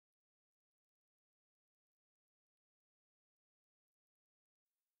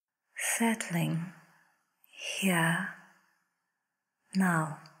settling here,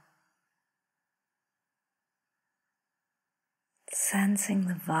 now, sensing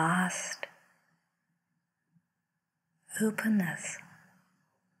the vast openness,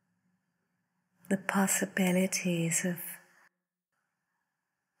 the possibilities of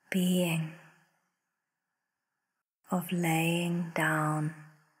being, of laying down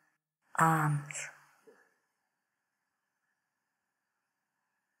arms,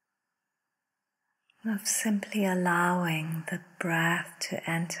 of simply allowing the breath to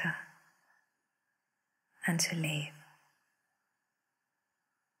enter and to leave.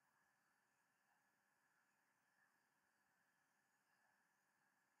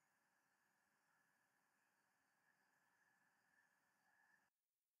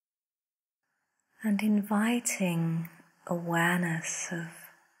 And inviting awareness of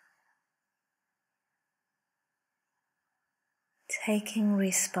taking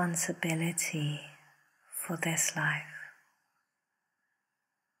responsibility for this life.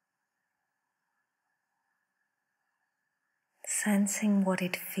 Sensing what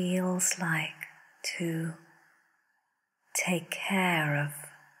it feels like to take care of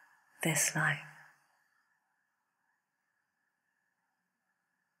this life.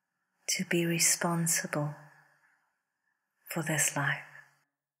 To be responsible for this life.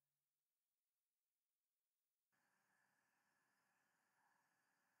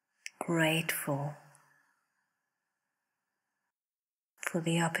 Grateful for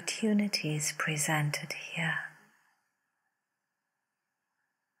the opportunities presented here.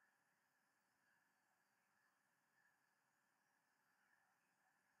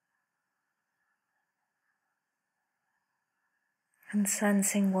 And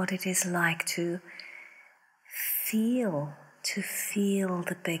sensing what it is like to feel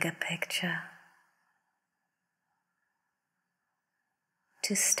the bigger picture.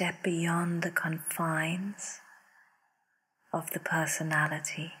 To step beyond the confines of the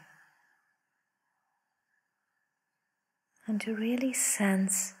personality. And to really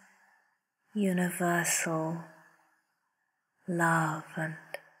sense universal love and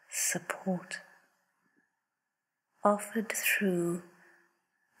support offered through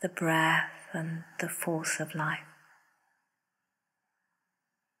the breath and the force of life.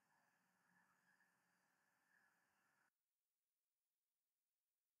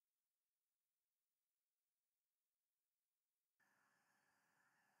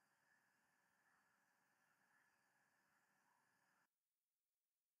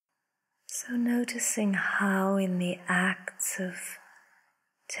 So noticing how in the acts of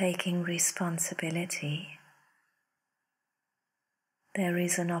taking responsibility, there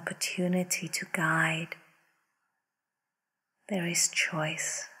is an opportunity to guide. There is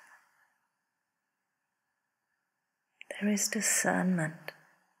choice. There is discernment.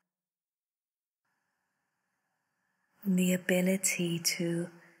 The ability to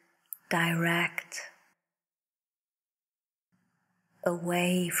direct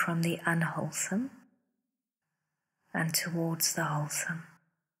away from the unwholesome and towards the wholesome.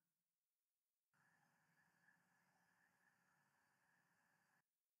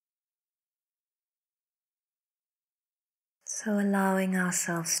 So allowing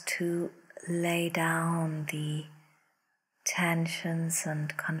ourselves to lay down the tensions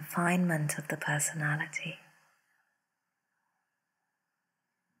and confinement of the personality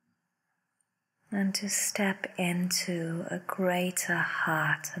and to step into a greater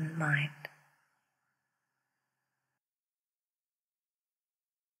heart and mind.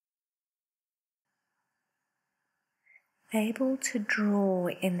 Able to draw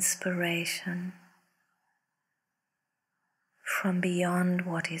inspiration from beyond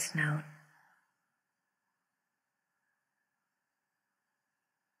what is known.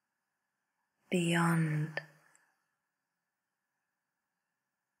 Beyond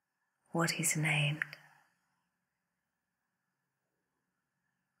what is named.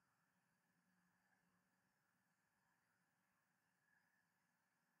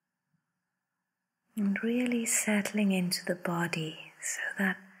 And really settling into the body so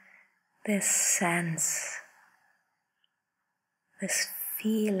that this sense, this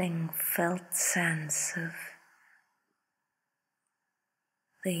felt sense of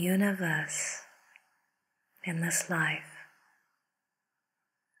the universe in this life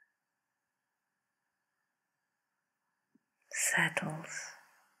settles.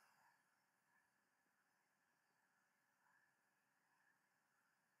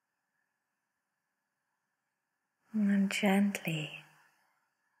 And gently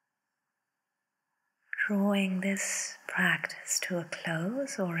drawing this practice to a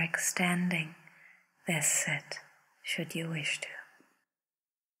close or extending this sit, should you wish to.